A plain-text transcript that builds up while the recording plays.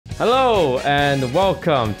Hello and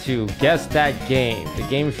welcome to Guess That Game, the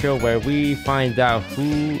game show where we find out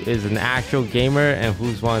who is an actual gamer and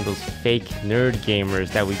who's one of those fake nerd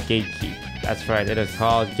gamers that we gatekeep. That's right, it is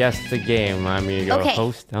called Guess the Game. I'm your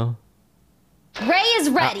host. Oh. Ray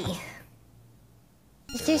is ready.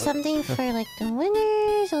 Is there something for like the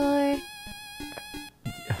winners or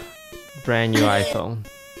Brand new iPhone.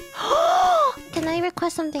 can I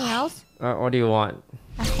request something else? What do you want?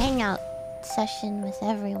 A hangout session with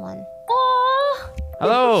everyone. Aww.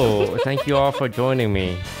 Hello! Thank you all for joining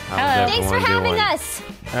me. How's Thanks for everyone having doing? us.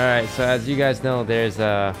 Alright, so as you guys know, there's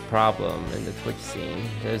a problem in the Twitch scene.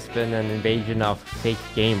 There's been an invasion of fake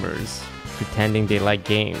gamers pretending they like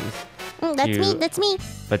games. That's me.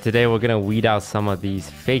 But today we're gonna weed out some of these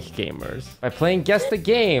fake gamers. By playing Guess the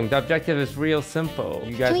Game, the objective is real simple.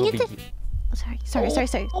 You guys will be... Sorry.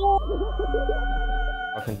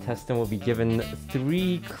 Our contestant will be given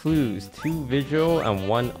 3 clues, 2 visual and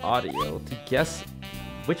 1 audio, to guess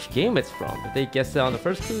which game it's from. If they guess it on the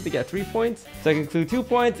first clue, they get 3 points. Second clue, 2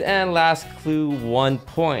 points. And last clue, 1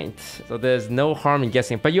 point. So there's no harm in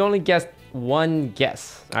guessing, but you only guessed 1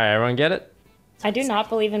 guess. All right, everyone get it? I do not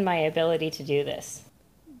believe in my ability to do this.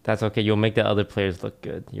 That's okay. You'll make the other players look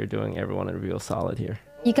good. You're doing everyone a real solid here.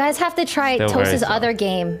 You guys have to try Toast's other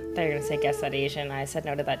game. They're gonna say guess that Asian. I said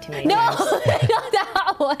no to that too many times. No, not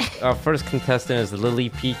that one. Our first contestant is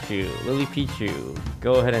LilyPichu. LilyPichu,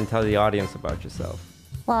 go ahead and tell the audience about yourself.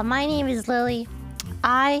 Well, my name is Lily.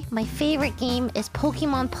 My favorite game is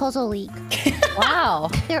Pokemon Puzzle League.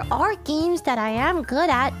 Wow. There are games that I am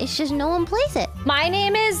good at, it's just no one plays it. My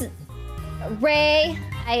name is Ray.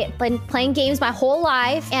 I've been playing games my whole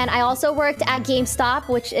life, and I also worked at GameStop,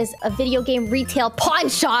 which is a video game retail pawn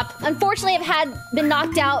shop. Unfortunately, I've been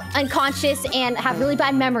knocked out unconscious and have really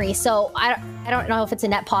bad memory, so I don't know if it's a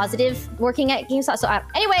net positive working at GameStop. So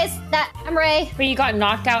anyways, I'm Ray. But you got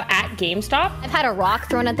knocked out at GameStop? I've had a rock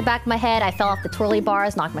thrown at the back of my head. I fell off the twirly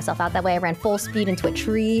bars, knocked myself out that way. I ran full speed into a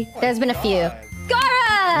tree. There's been a few.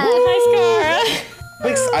 Gara! Nice, Gara.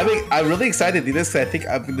 I'm really excited to do this because I think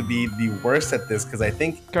I'm going to be the worst at this because I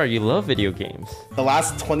think... Gar, you love video games. The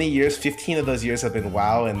last 20 years, 15 of those years have been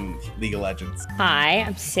WoW and League of Legends. Hi,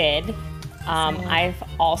 I'm Sid. I've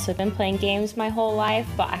also been playing games my whole life,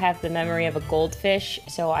 but I have the memory of a goldfish,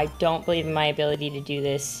 so I don't believe in my ability to do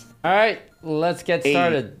this. All right, let's get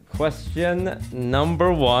started. Question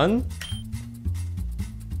number 1.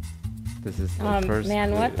 This is the first man,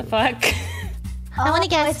 clue. what the fuck? I want to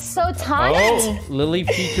guess. It's so tiny. Oh,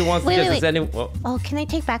 LilyPichu wants to guess. Is anyone... Oh, can I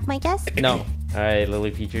take back my guess? No. All right,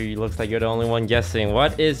 LilyPichu, it looks like you're the only one guessing.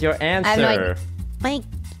 What is your answer? I have no idea. My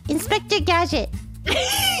Inspector Gadget.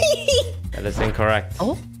 That is incorrect.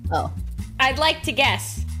 Oh. I'd like to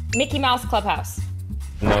guess Mickey Mouse Clubhouse.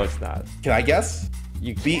 No, it's not. Can I guess?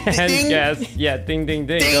 You Ding. can guess. Yeah, ding, ding,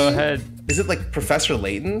 ding. Go ahead. Is it like Professor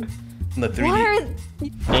Layton from the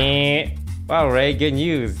 3D? Wow, Ray, good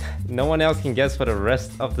news. No one else can guess for the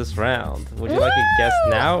rest of this round. Would you like to guess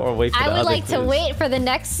now or wait for the other I would like clues? to wait for the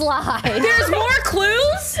next slide. There's more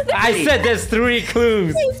clues? I said there's 3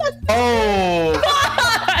 clues. Oh!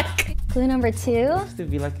 Fuck! Clue number 2. Used to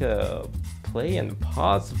be like a play and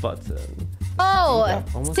pause button. Oh,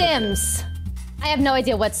 almost Sims. I have no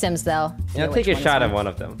idea what Sims though. Yeah, take a shot at one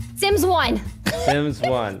of them. Sims 1. Sims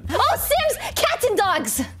 1. Oh, Sims! Cats and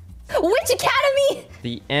dogs! Witch Academy!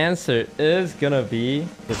 The answer is gonna be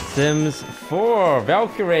The Sims 4.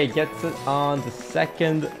 Valkyrie gets it on the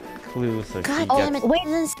second clue, so she gets... Wait,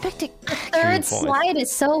 The Inspector. third slide is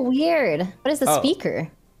so weird. What is the speaker?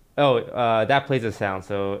 Oh, that plays a sound,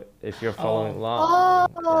 so if you're following along...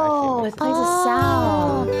 Oh, it plays a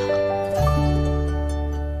sound.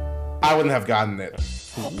 I wouldn't have gotten it.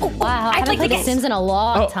 Wow, I haven't played The Sims in a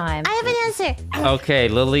long time. I have an answer. Okay,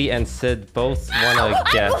 Lily and Sid both wanna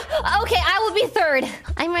guess. Okay, I will be third.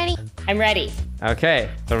 I'm ready. I'm ready. Okay,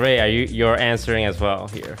 so Ray, you're answering as well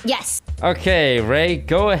here. Yes. Okay, Ray,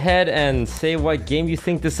 go ahead and say what game you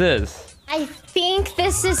think this is. I think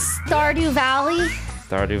this is Stardew Valley.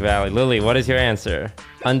 Stardew Valley. Lily, what is your answer?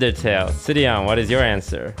 Undertale. Sidion, what is your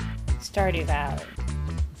answer? Stardew Valley.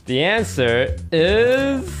 The answer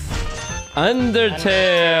is... Undertale!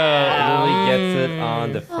 Lily gets it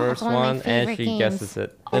on the first one of my one, and favorite she games. guesses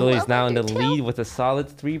it. Lily's now in the lead with a solid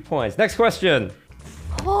 3 points. Next question!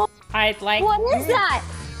 I'd like... What is that?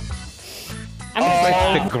 I'm gonna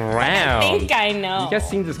say... The ground! I think I know. You guys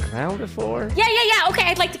seen this ground before? Yeah. Okay,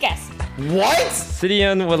 I'd like to guess. What?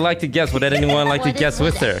 Sidion would like to guess. Would anyone like to guess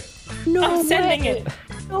with her? No I'm sending it.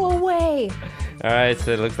 No way. Alright,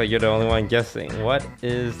 so it looks like you're the only one guessing. What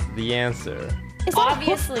is the answer? Is that a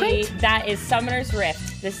Obviously, footprint? that is Summoner's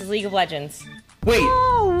Rift. This is League of Legends. Wait,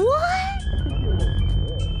 Oh, what?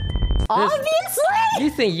 Obviously! You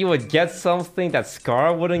think you would get something that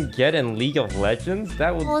Scar wouldn't get in League of Legends?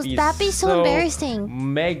 That would Well, that'd be so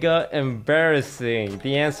embarrassing. Mega embarrassing.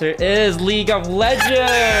 The answer is League of Legends!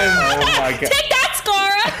 Oh my god. Take that,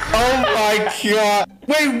 Scara! Oh my god.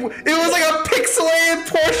 Wait, it was like a pixelated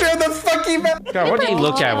portion of the fucking map. Scar, what do you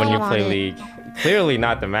look at when you on play it. League? Clearly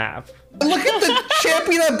not the map. Look at the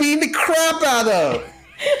champion I'm beating the crap out of.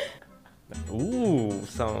 Ooh,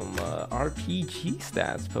 some RPG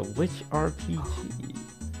stats, but which RPG?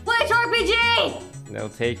 Which RPG? No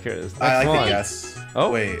takers. Next I like one. to guess.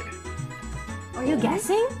 Oh. Wait. Are you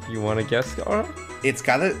guessing? You want to guess, Scar? It's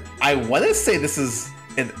gotta. I want to say this is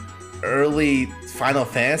an early Final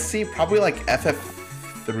Fantasy, probably like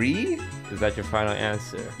FF3. Is that your final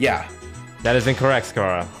answer? Yeah. That is incorrect,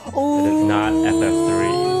 Scara. It is not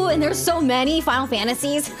FF3. Ooh, and there's so many Final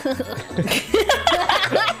Fantasies.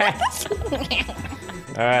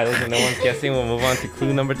 Alright, listen, no one's guessing. We'll move on to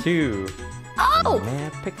clue number 2. Oh!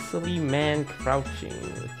 Man, pixely man crouching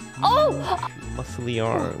with Oh! muscly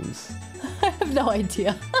arms. I have no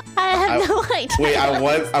idea. I have no idea. Wait, I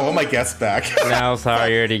want my guess back. No,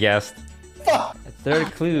 sorry, you already guessed. Fuck. Third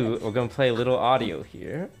clue, we're gonna play a little audio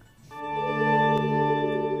here.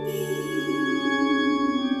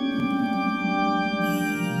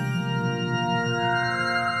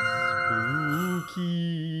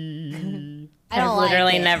 Spooky. I don't I've like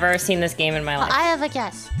literally it. never seen this game in my life. I have a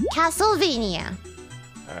guess. Castlevania.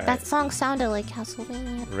 Alright. That song sounded like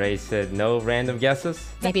Castlevania. Ray said no random guesses.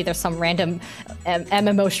 Maybe there's some random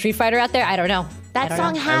MMO Street Fighter out there. I don't know. That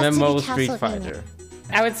song has MMO to be Street Castlevania. Fighter.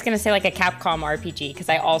 I was gonna say like a Capcom RPG because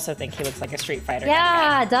I also think he looks like a Street Fighter.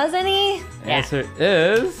 Yeah, doesn't he? Yeah. Answer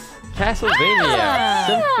is Castlevania.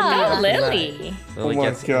 Symphony Oh, of the Lily. Night. Lily Oh my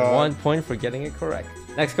gets God. 1 point for getting it correct.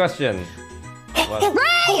 Next question.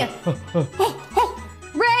 Ray!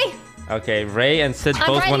 Ray! Okay, Ray and Sid I'm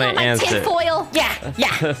both writing want to on my answer. tinfoil.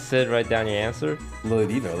 Yeah. Sid, write down your answer. Lily,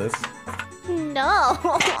 do you know this? No.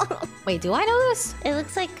 Wait, do I know this? It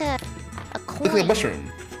looks like a coin. Looks like a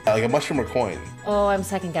mushroom. Like a mushroom or coin. Oh, I'm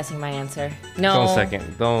second guessing my answer. No.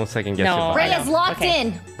 Don't second guess No. your Ray vibe. is locked Okay.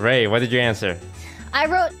 in. Ray, what did you answer? I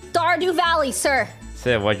wrote Stardew Valley, sir.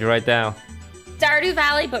 Sid, what'd you write down? Stardew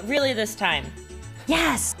Valley, but really this time.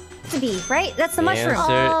 Yes. To be, right? That's the mushroom.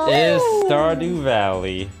 answer is Stardew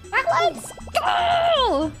Valley. Let's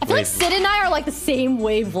go! I feel like Sid and I are like the same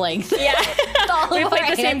wavelength. Yeah. All We of played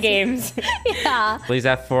our the same answers. games. Yeah. Please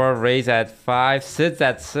at 4, Ray's at 5, Sid's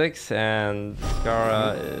at 6, and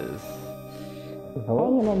Scara is...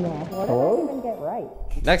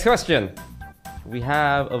 Next question. We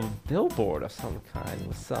have a billboard of some kind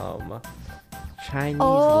with some Chinese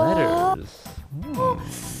letters.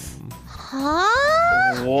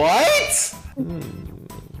 Huh? What?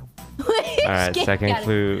 Alright, second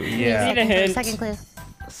clue. Yeah. Need a hint. Second clue.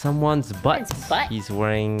 Someone's butt. Someone's butt. He's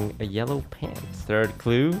wearing a yellow pants. Third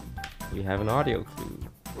clue. We have an audio clue.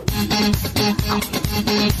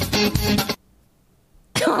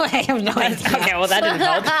 I have no idea. Okay, well that didn't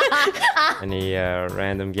help. Any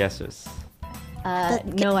random guesses?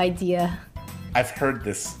 No idea. I've heard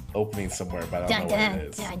this opening somewhere, but I don't know what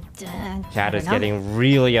it is. Chat is getting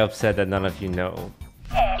really upset that none of you know.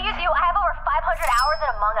 Excuse you, I have over 500 hours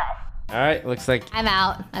in Among Us. Alright, looks like I'm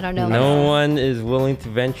out. I don't know. no one is willing to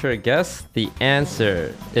venture a guess. The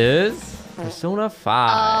answer is Persona 5.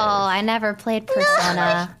 Oh, I never played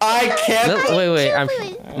Persona. I can't.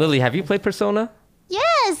 Wait. Lily, have you played Persona?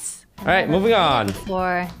 Yes. Alright, moving on.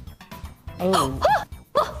 For Oh.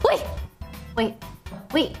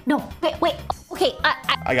 wait, no, wait. Okay,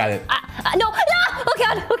 I got it. no, oh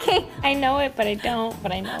God, okay. I know it, but I don't.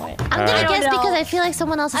 But I know it. I'm gonna Alright. guess know. because I feel like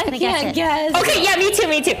someone else is I gonna can't guess it. guess. Okay, yeah, me too.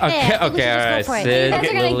 Okay, Yeah, I think we should okay, just alright. go for it. Sid, You guys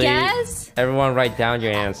are gonna Lily, guess? everyone write down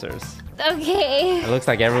your answers. Okay. It looks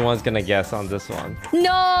like everyone's gonna guess on this one.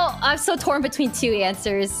 No, I'm so torn between two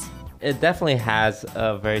answers. It definitely has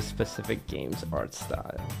a very specific game's art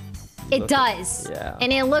style. You It look does. Yeah.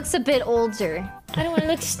 And it looks a bit older. I don't want to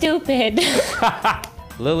look stupid.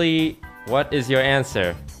 Lily, what is your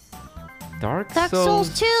answer? Dark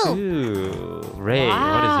Souls 2. 2. Ray, what is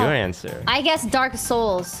Wow. your answer? I guess Dark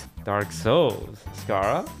Souls. Dark Souls.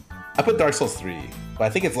 Scara? I put Dark Souls 3, but I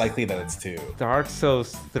think it's likely that it's 2. Dark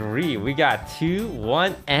Souls 3. We got 2,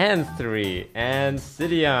 1, and 3. And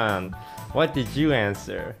Sidion, what did you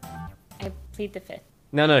answer? I plead the fifth.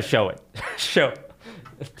 No, show it. Show it.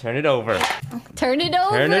 Turn it over. Turn it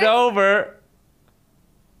over. Turn it over.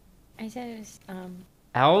 I said it was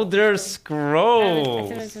Elder I Scrolls.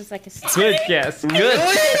 thought it was like a. Good guess. Good.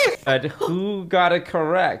 Really? But who got it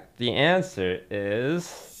correct? The answer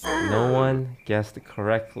is no one guessed it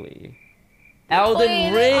correctly.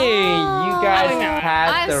 Elden Ring. You guys had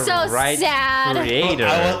I'm the so right sad. creator.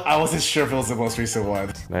 I wasn't sure if it was the most recent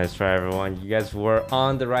one. Nice try, everyone. You guys were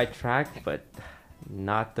on the right track, but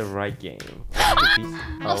not the right game.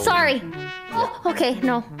 Oh, sorry. Oh, okay,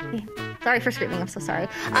 no. Okay. Sorry for screaming. I'm so sorry.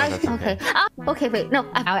 that's okay. Okay. Okay, wait. No,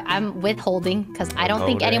 I'm withholding because I don't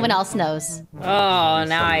think anyone else knows. Oh,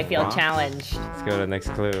 now I feel rocks. challenged. Let's go to the next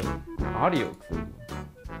clue. Audio clue.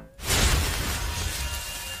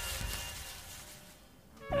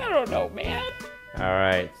 I don't know, man. All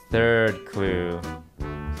right, third clue.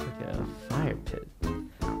 It's like a fire pit.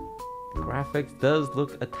 Graphics does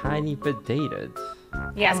look a tiny bit dated.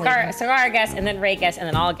 Yeah, Scar guess, and then Ray guess, and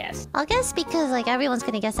then I'll guess. I'll guess because like everyone's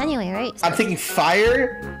gonna guess anyway, right? I'm thinking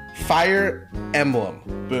Fire Emblem.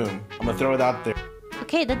 Boom. I'm gonna throw it out there.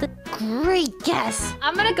 Okay, that's a great guess.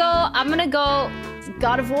 I'm gonna go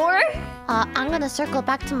God of War. I'm gonna circle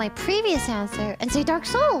back to my previous answer and say Dark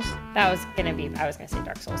Souls. I was gonna say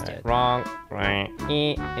Dark Souls too. Wrong. Right.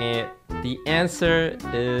 The answer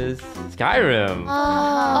is Skyrim.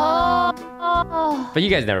 Oh. But you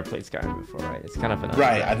guys never played Skyrim before, right? It's kind of an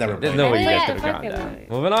Right, I've never There's played no way you guys it. could have gone Yeah, down.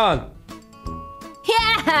 Moving on.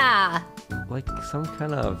 Yeah. Like some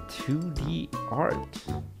kind of 2D art.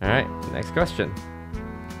 All right, next question.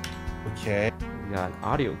 Okay. We got an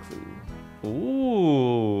audio clue.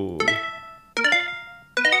 Ooh.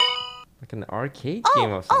 Like an arcade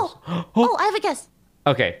game of some sort. Oh, I have a guess.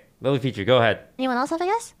 Okay, LilyPichu, go ahead. Anyone else have a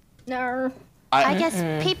guess? No. I guess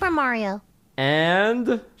Paper Mario.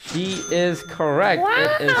 And she is correct.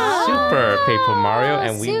 It is Super Paper Mario,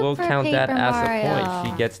 and we will Super count that Paper as a Mario. point.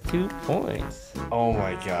 She gets 2 points. Oh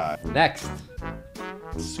my god. Next.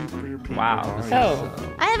 Super Paper Wow. Mario.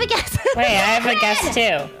 Oh, I have a guess. wait, I have a guess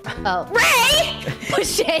too. Oh. Ray. Oh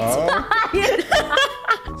shit.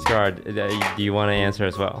 Scar, do you want to answer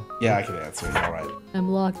as well? Yeah, I can answer. All right. I'm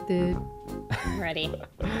locked in. I'm ready.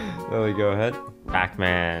 Lily, go ahead.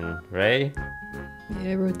 Pac-Man. Ray?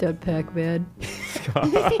 Yeah, I wrote down Pac-Man. It's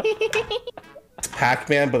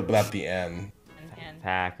Pac-Man, but at the end.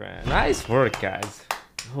 Pac-Man. Nice work, guys.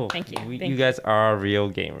 Oh, Thank you, You thank guys are real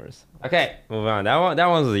gamers. Okay, moving on. That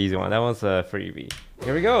one's the easy one. That one's a freebie.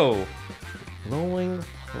 Here we go. Glowing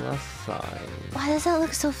plus sign. Why does that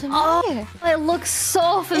look so familiar? It looks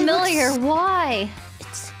so familiar. Why?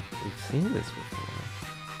 We've seen this before.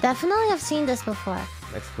 Definitely have seen this before.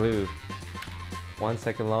 Next clue. 1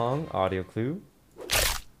 second long audio clue.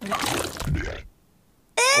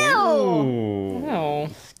 Ooh. No.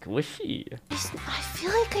 Squishy. I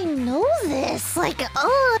feel like I know this. Like,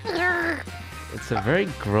 oh. It's a very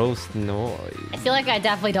gross noise. I feel like I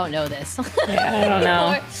definitely don't know this. Yeah, I don't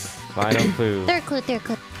know. Final clue. Third clue.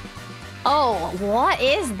 Oh, what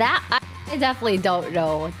is that? I definitely don't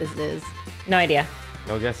know what this is. No idea.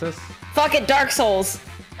 No guesses? Fuck it, Dark Souls.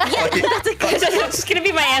 That's just gonna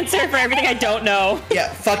be my answer for everything I don't know.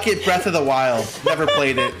 Yeah, fuck it, Breath of the Wild. Never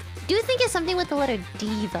played it. Do you think it's something with the letter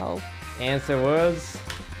D though? Answer was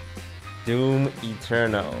Doom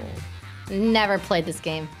Eternal. Never played this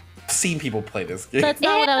game. I've seen people play this game. That's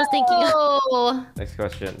not what I was thinking of. Oh. Next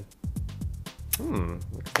question.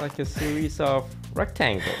 Looks like a series of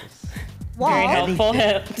rectangles. Very helpful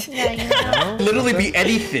hint. Yeah, you know. Literally be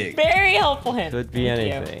anything. Very helpful hint. Could be Thank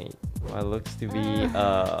you. anything. What looks to be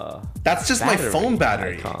That's just my phone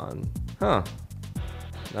battery. icon. Huh.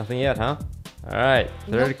 Nothing yet, huh? Alright,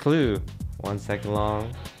 third clue. 1 second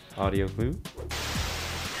long audio clue.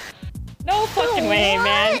 No fucking way,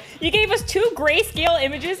 man. You gave us 2 grayscale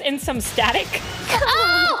images and some static.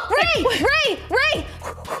 Oh, Ray!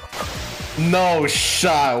 No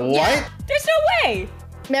shot. What? There's no way.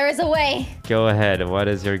 There is a way. Go ahead, what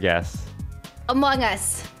is your guess? Among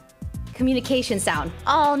Us. Communication sound.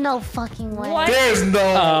 Oh, no fucking way. What? There's no.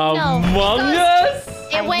 Among Us?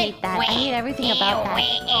 I hate that. I hate everything about that.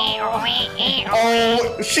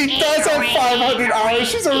 Oh, she does have 500 hours.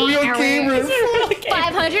 She's a real gamer.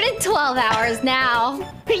 512 hours now.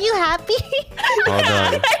 Are you happy? Hold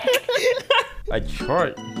on. A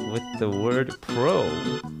chart with the word pro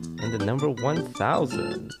and the number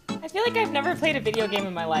 1000. I feel like I've never played a video game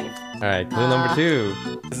in my life. Alright, clue number 2.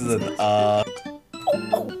 This is an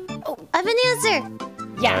I have an answer.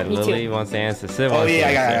 Yeah, Alright, me Lily too. wants to answer. Sid Oh wants to yeah,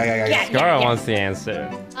 I got answer. it. Yeah. Scar wants to answer.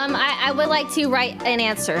 I would like to write an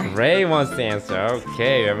answer. Ray wants to answer.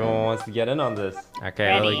 Okay, everyone wants to get in on this. Okay,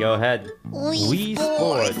 Ready. Lily, go ahead. Wii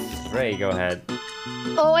Sports. Ray, go ahead.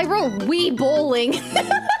 Oh, I wrote Wii Bowling.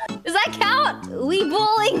 Does that count? Wii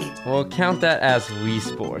Bowling? We'll count that as Wii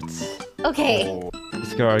Sports. Okay. Oh,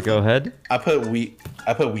 Scar, go ahead. I put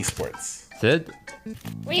Wii Sports. Sid?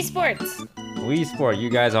 Wii Sports. Wii Sport. You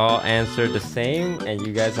guys all answered the same, and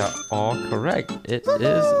you guys are all correct. It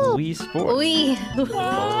is Wii Sport. Wee.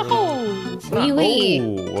 Oh. Wee.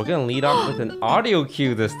 Oh, we're gonna lead off with an audio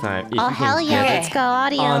cue this time. If Oh, you can hell yeah. get Let's go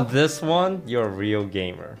audio. on this one, you're a real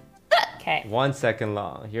gamer. Okay. 1 second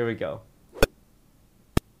long. Here we go.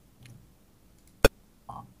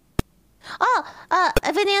 Oh, I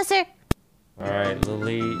have an answer. All right,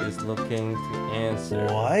 Lily is looking to answer.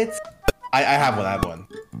 What? I have one.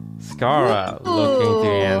 Scara looking to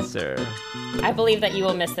answer. I believe that you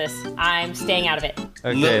will miss this. I'm staying out of it.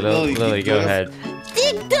 Okay, Lily, go ahead.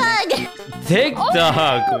 Dig Dug. Dig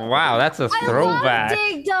Dug. Wow, that's a I throwback. love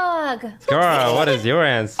Dig Dug. Scara, what is your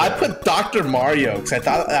answer? I put Dr. Mario because I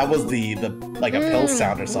thought that was the like a pill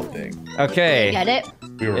sound or something. Okay, Get it?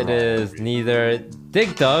 We were it wrong. is neither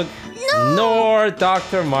Dig Dug nor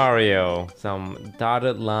Dr. Mario. Some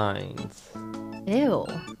dotted lines. Ew.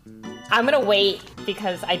 I'm gonna wait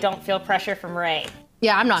because I don't feel pressure from Ray.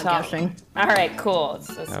 Yeah, I'm not So- guessing. All right, cool.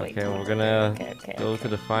 Let's wait. Okay, we're gonna Okay. go to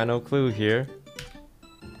the final clue here.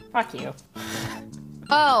 Fuck you.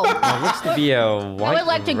 Oh, It looks to be a I white would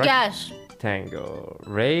like to guess. rectangle.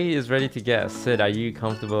 Ray is ready to guess. Sid, are you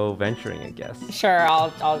comfortable venturing a guess? Sure,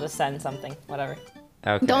 I'll just send something. Whatever.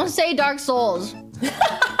 Okay. Don't say Dark Souls.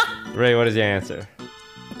 Ray, what is your answer?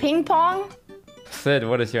 Ping pong? Sid,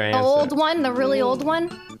 what is your The answer? old one? The really old one?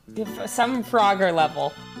 Some Frogger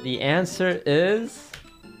level. The answer is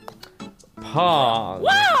Pong.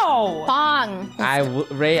 Wow! Pong.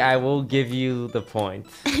 Ray, I will give you the point.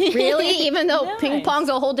 Really? Even though ping Nice. pong's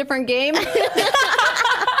a whole different game?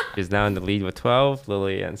 Is now in the lead with 12.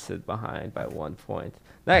 Lily and Sid behind by 1 point.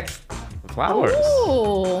 Next, flowers.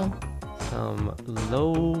 Ooh. Some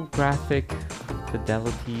low graphic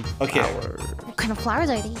fidelity Okay. flowers. What kind of flowers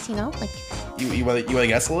are these, you know? Like, You want to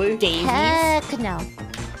guess, Lily? Daisies. heck no.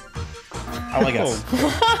 I want to guess.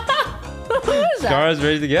 Scar's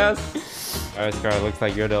ready to guess. Alright, Scar, looks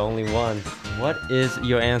like you're the only one. What is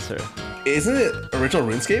your answer? Isn't it original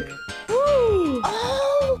RuneScape?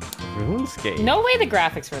 Oh, RuneScape. No way the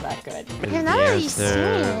graphics were that good. Is I've the already answer seen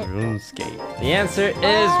it. RuneScape? The answer is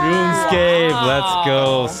RuneScape. Let's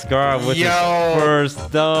go, Scar with his Yo.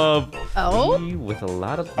 first dub. Oh? Three with a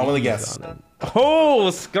lot of I wanna leads guess. on it. Oh,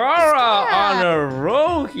 Scara on a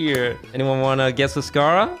roll here. Anyone want to guess with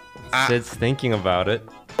Scara? Sid's thinking about it.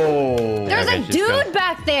 Oh. There's Okay, a she's dude gonna-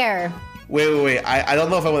 back there. Wait. I don't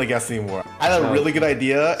know if I want to guess anymore. I had a No. really good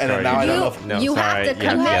idea, and then Sorry, now I you- don't know if... No, You have sorry. to you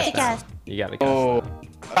have to commit. guess. You gotta guess. Oh.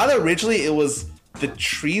 I thought originally it was the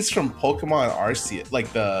trees from Pokemon Arceus,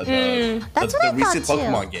 like the That's what I recent thought, too.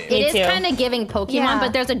 Pokemon game. It is too. kind of giving Pokemon, Yeah.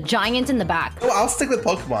 but there's a giant in the back. Well, I'll stick with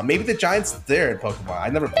Pokemon. Maybe the Giant's there in Pokemon. I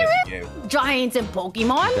never played the game. Giants in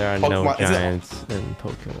Pokemon? There are no Pokemon- is it- giants in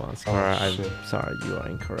Pokemon. Scara, I'm shit. sorry, you are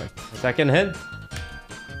incorrect. Second hint.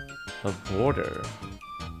 A border.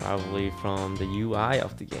 Probably from the UI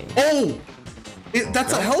of the game. Oh!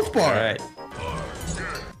 That's a health bar! Alright.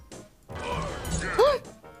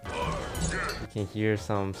 You can hear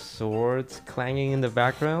some swords clanging in the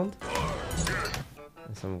background.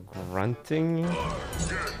 And some grunting.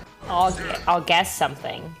 I'll guess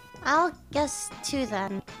something. I'll guess two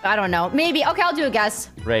then. I don't know. Maybe. Okay, I'll do a guess.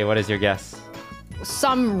 Ray, what is your guess?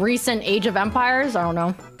 Some recent Age of Empires? I don't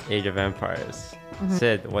know. Age of Empires.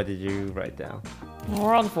 Sid, what did you write down?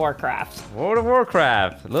 World of Warcraft. World of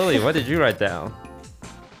Warcraft. Lily, what did you write down?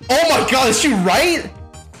 Oh my god, is she right?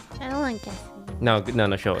 I don't like guessing.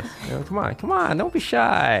 No, show us. No, come on, don't be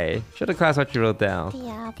shy. Show the class what you wrote down.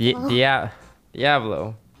 Diablo.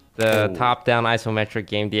 Diablo. The Oh. top-down isometric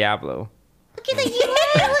game Diablo. Look at the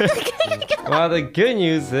UI. Well, the good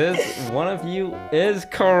news is one of you is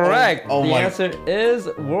correct. Oh the my- answer is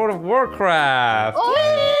World of Warcraft.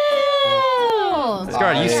 Oh!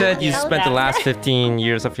 Scar, you said you Yeah. spent the last 15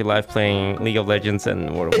 years of your life playing League of Legends and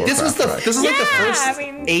World of Warcraft. This was like the first I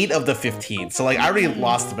mean- 8 of the 15, so like I already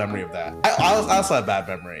lost the memory of that. I also have bad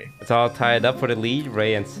memory. It's all tied up for the lead.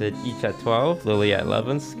 Ray and Sid each at 12, Lily at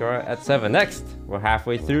 11, Scar at 7. Next, we're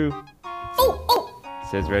halfway through. Oh!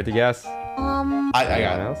 Sid's ready to guess. I got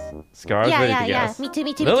Anyone it. else? Scar's Yeah, ready yeah, to yeah. guess. Me too,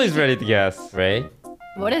 me too. Lily's me too. ready to guess. Ray?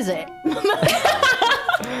 What is it?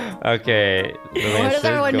 Okay. Lily and does Sid,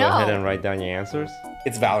 everyone go know? ahead and write down your answers.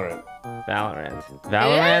 It's Valorant. Valorant.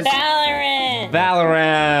 Valorant? Valorant.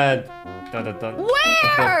 Valorant! Dun, dun, dun.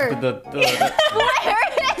 Where? Dun, dun, dun, dun. Where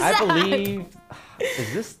is I that? believe...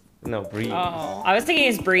 Is this... No, Breeze. Oh, I was thinking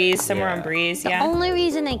it's Breeze, somewhere Yeah. on Breeze. The Yeah. only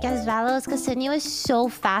reason I guess Valo is because Sonia is so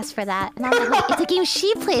fast for that. And I was like, it's a game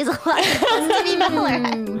she plays a lot. It has to be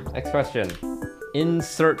Valorant. Next question.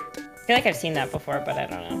 Insert I feel like I've seen that before, but I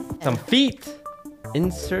don't know. some feet.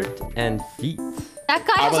 Insert and feet. That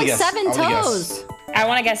guy I'm has gonna like guess. 7 I'm gonna toes. I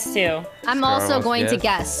want to guess too. I'm Scar also wants going to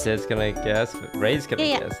guess. Sid's gonna guess. Ray's gonna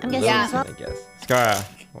Yeah, guess. I'm Lily's guessing as gonna guess. Scar,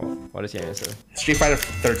 what is your answer? Street Fighter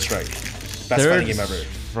Third Strike. Best fighting game ever.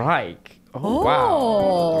 Strike. Oh,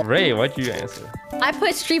 wow. Ray, what'd you answer? I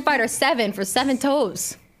put Street Fighter 7 for 7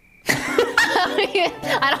 toes.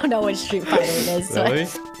 I don't know what Street Fighter it is. So Lily?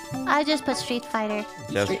 I just put Street Fighter.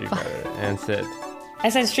 Just Street Fighter. And Sid. I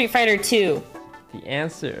said Street Fighter 2. The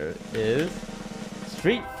answer is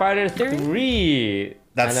Street Fighter 3.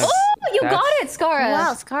 That's- And Oh, you got it, Skara.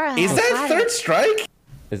 Wow, Scara. Is that Third Strike?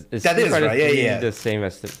 Is That Street is Fighter right, yeah, 3 yeah. the same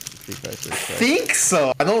as the Street Fighter 3? Think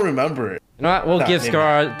so. I don't remember it. You know what? We'll No, give maybe.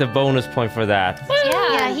 Scar the bonus point for that.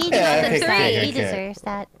 Yeah, he Yeah, deserves okay, that. okay, He okay. deserves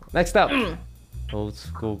that. Next up, old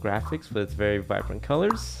school graphics with very vibrant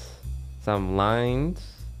colors. Some lines.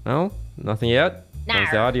 No? Nothing yet? Where's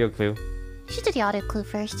the audio clue? You should do the audio clue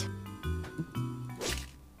first.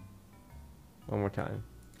 One more time.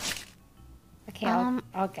 Okay,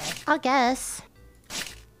 I'll guess. I'll guess.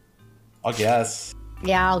 I'll guess.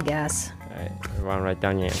 Yeah, I'll guess. Alright, everyone write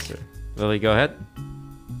down your answer. Lily, go ahead.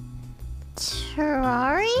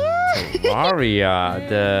 Terraria? Terraria,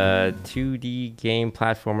 the 2D game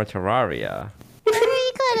platformer Terraria. Where are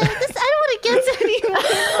you gonna? This, I don't want to guess anymore.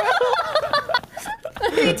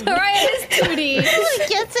 Terraria is 2D. I don't want to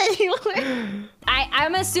guess anymore.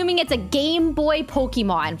 I'm assuming it's a Game Boy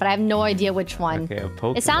Pokemon, but I have no idea which one. Okay, a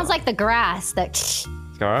Pokemon. It sounds like the grass that.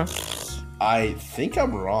 Scar? I think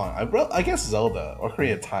I'm wrong. I guess Zelda or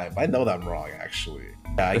Korean Time. I know that I'm wrong, actually.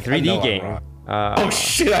 Yeah, The I 3D know I'm game. wrong. Oh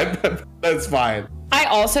shit! That's fine. I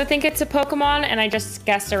also think it's a Pokemon, and I just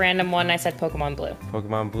guessed a random one. I said Pokemon Blue.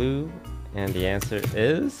 Pokemon Blue. And the answer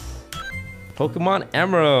is Pokemon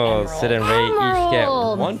Emerald. Emerald. Sid and Ray each get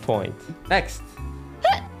Emerald. 1 point. Next.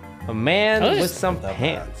 A man Oh, with there's some that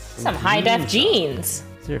pants. Some high def jeans.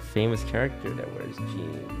 Is there a famous character that wears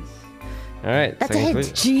jeans? Alright, That's second a clue.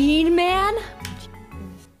 hint. Gene Man?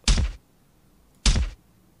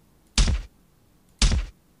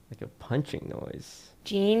 Like a punching noise.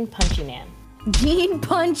 Jean Punchy Man. Gene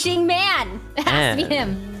Punching Man. It has to be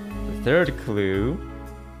And him. the third clue.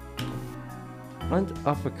 Front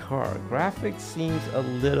of a car. Graphics seems a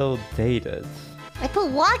little dated. I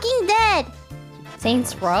put Walking Dead.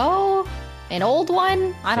 Saints Row? An old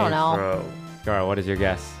one? I don't know. Bro. Scar, what is your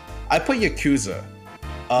guess? I put Yakuza.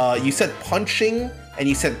 You said punching, and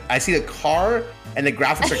you said I see the car, and the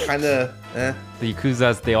graphics are kind of. The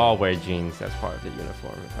Yakuzas, they all wear jeans as part of the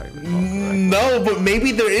uniform, if I recall correctly. No, but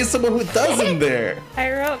maybe there is someone who doesn't there.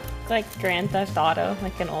 I wrote like Grand Theft Auto,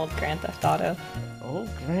 like an old Grand Theft Auto. Oh,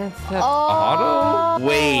 Grand Theft Auto?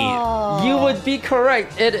 Wait. You would be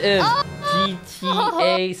correct. It is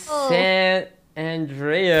GTA San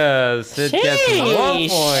Andreas. It gets 1 Sheesh.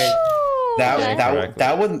 point.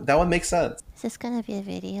 That one makes sense. Is this gonna be a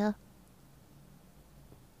video?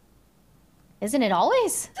 Isn't it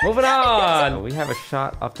always? Moving on. We have a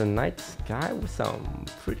shot of the night sky with some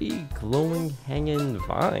pretty glowing hanging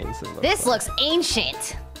vines. This looks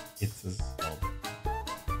ancient. It's a Zelda.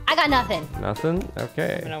 I got nothing. Nothing? I'm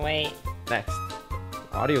Okay. gonna wait. Next.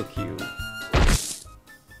 Audio cue.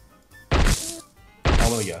 I'm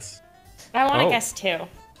gonna guess. I want to Oh. guess too.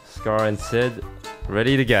 Scar and Sid,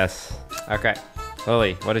 ready to guess. Okay.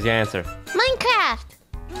 Lily, what is your answer? Minecraft.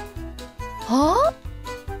 Huh?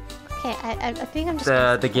 Okay, I think I'm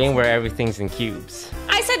just. The game where everything's in cubes.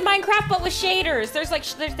 I said Minecraft, but with shaders. There's like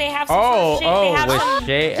they have some Oh, sort of oh, they have with some,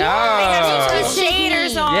 shade. they have some Oh. sort of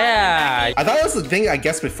shaders on. Yeah. I thought it was the thing I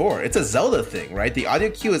guessed before. It's a Zelda thing, right? The audio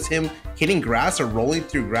cue is him hitting grass or rolling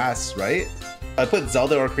through grass, right? I put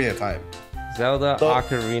Zelda or Ocarina of Time. Zelda So-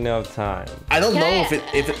 Ocarina of Time. I don't know Okay.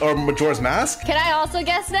 if it or Majora's Mask. Can I also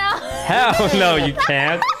guess now? Hell no, you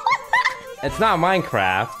can't. It's not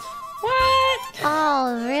Minecraft. What?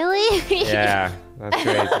 Oh, really? Yeah, that's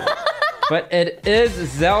crazy. But it is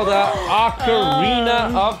Zelda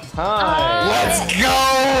Ocarina of Time. Let's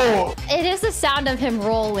go! It is the sound of him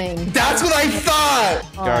rolling. That's what I thought.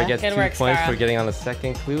 Scar gets Good 2 work, points Scar. for getting on the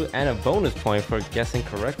second clue and a bonus point for guessing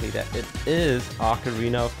correctly that it is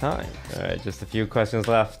Ocarina of Time. Alright, just a few questions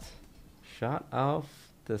left. Shot of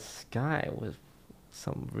the sky with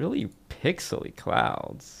some really pixely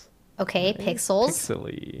clouds. Okay, pixels.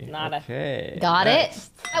 Pixely. Nada. Okay. Got next.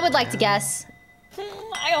 it. I would like to guess.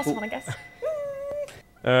 I also want to guess.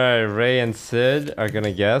 Alright, Ray and Sid are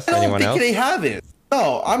gonna guess. I don't Anyone think else? they have it.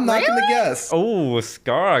 No, I'm not gonna guess. Oh,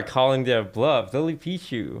 Scar calling their bluff.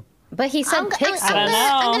 LilyPichu. But he said pixels. I don't know.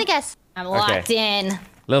 I'm gonna guess. I'm locked in.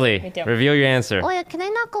 Lily, Me too. reveal your answer. Oh, yeah, can I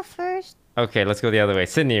not go first? Okay, let's go the other way.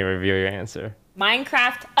 Sydney, reveal your answer.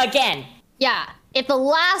 Minecraft again. Yeah. If the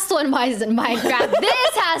last one wasn't Minecraft,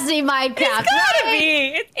 this has to be Minecraft. It's gotta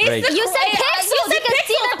be. Right. You said pixels. You said You can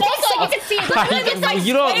see the pixels. pixels. You can see it. Look, it's like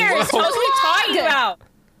You don't- squares. What are you talking about?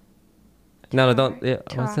 No, don't. Yeah,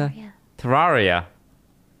 what's that? Terraria. Terraria.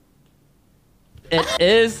 It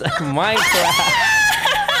is Minecraft.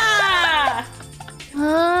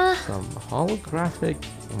 Some holographic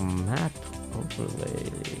map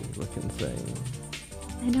overlay looking thing.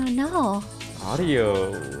 I don't know. Audio.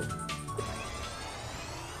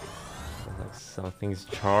 Like something's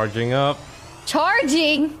charging up.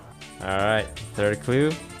 Charging. Alright, third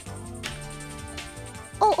clue.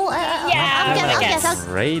 Yeah, I'll I guess. guess.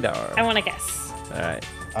 Radar. I want to guess. Alright,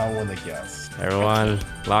 I want to guess. everyone,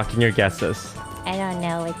 lock in your guesses. I don't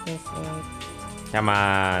know what this is. Come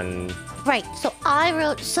on. Right, so I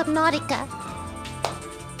wrote Subnautica.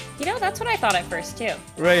 You know, that's what I thought at first too.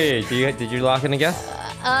 Ray, did you lock in a guess?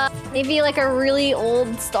 Maybe like a really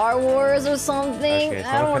old Star Wars or something. Okay,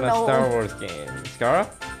 I some don't kind of know. Star Wars game. Scara?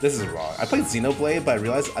 This is wrong. I played Xenoblade, but I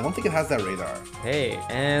realized I don't think it has that radar. Hey,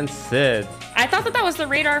 and Sid. I thought that was the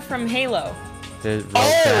radar from Halo. Sid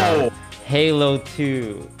wrote down Halo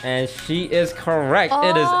 2. And she is correct.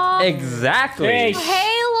 It is exactly Hey,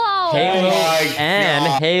 Halo. Halo my and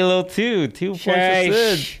God. Halo 2. 2 points for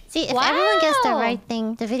Sid. See, if everyone guessed the Wow. right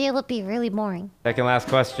thing, the video would be really boring. Second last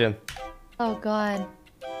question. Oh God.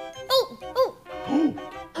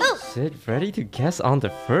 Sid, ready to guess on the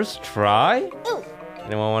first try?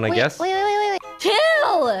 Anyone want to guess? Wait.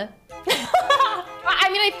 Chill. I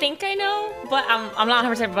mean, I think I know, but I'm not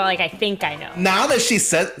 100%, but like, I think I know. Now that she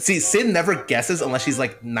said, see, Sid never guesses unless she's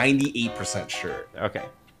like 98% sure. Okay.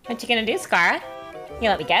 What you gonna do, Scara? You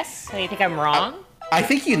let me guess? Do you think I'm wrong? I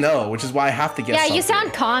think you know, which is why I have to guess. Yeah, you something.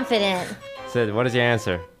 sound confident. Sid, what is your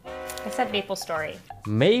answer? I said Maple Story.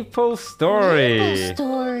 Maple Story. Maple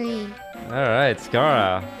Story. Alright,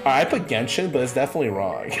 Scara. I put Genshin, but it's definitely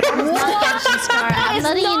wrong. It's not Genshin, Scar. I'm It's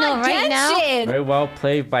letting you know not right now. Genshin. Very well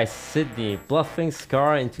played by Sydney, bluffing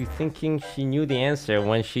Scara into thinking she knew the answer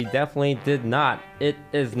when she definitely did not. It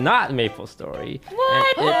is not Maple Story.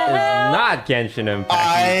 What? And it is not Genshin Impact.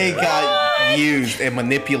 I either. got used and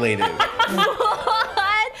manipulated.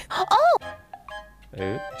 What? Oh,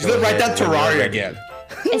 Ooh, She's go gonna write ahead down when you're Terraria ready. again.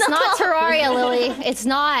 It's not Terraria, Lily. It's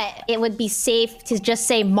not. It would be safe to just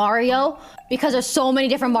say Mario because there's so many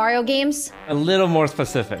different Mario games. A little more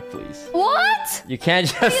specific, please. What? You can't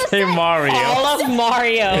just say Mario. All of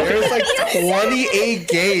Mario. There's like 28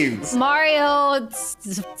 games. Mario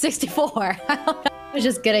 64. I don't know. I was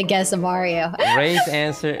just gonna guess a Mario. Ray's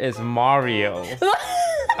answer is Mario.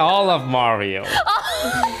 All of Mario.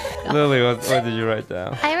 Lily, what did you write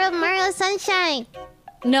down? I wrote Mario Sunshine.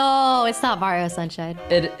 No, it's not Mario Sunshine.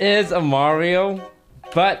 It is a Mario,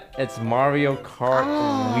 but it's Mario Kart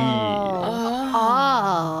Wii.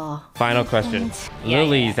 Oh. Final question.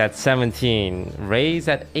 Lily's at 17, Ray's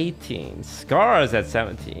at 18, Scar's at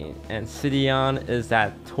 17, and Sidion is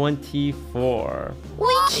at 24. We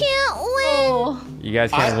can't win. Oh. You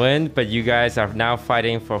guys can win, but you guys are now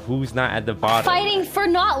fighting for who's not at the bottom. Fighting for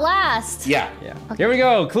not last. Yeah. Yeah. Here we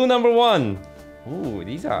go. Clue number 1. Ooh,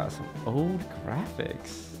 these are some old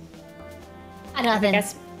graphics. Nothing.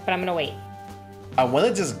 Guess, but I'm gonna wait. I want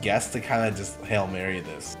to just guess to kind of just Hail Mary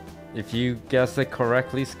this. If you guess it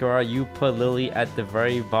correctly, Scar, you put Lily at the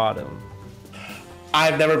very bottom.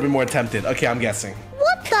 I've never been more tempted. Okay, I'm guessing.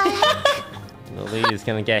 What the heck? Lily is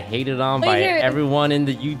gonna get hated on Wait by here. everyone in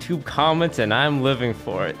the YouTube comments, and I'm living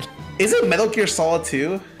for it. Is it Metal Gear Solid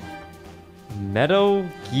 2? Metal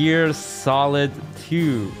Gear Solid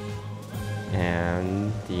 2.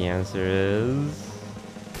 And the answer is...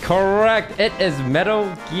 correct! It is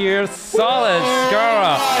Metal Gear Solid.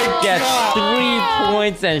 Scara gets 3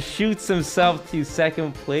 points and shoots himself to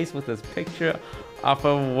second place with his picture of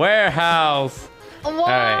a warehouse.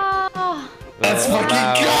 Wow. Let's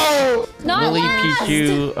fucking go! Not Lily last.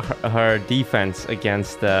 Pichu, her defense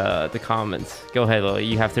against the comments. Go ahead, Lily.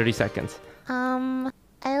 You have 30 seconds.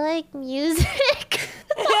 I like music.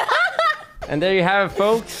 And there you have it,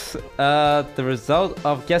 folks. The result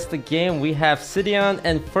of Guess the Game. We have Sidion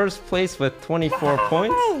in first place with 24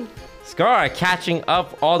 points. Scar catching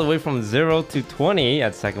up all the way from 0 to 20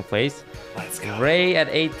 at second place. Let's go. Ray at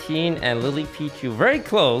 18 and Lilypichu very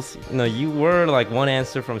close. You know, you were like one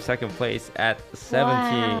answer from second place at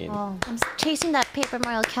 17. Wow. I'm chasing that Paper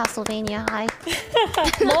Mario Castlevania high.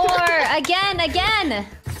 More. Again.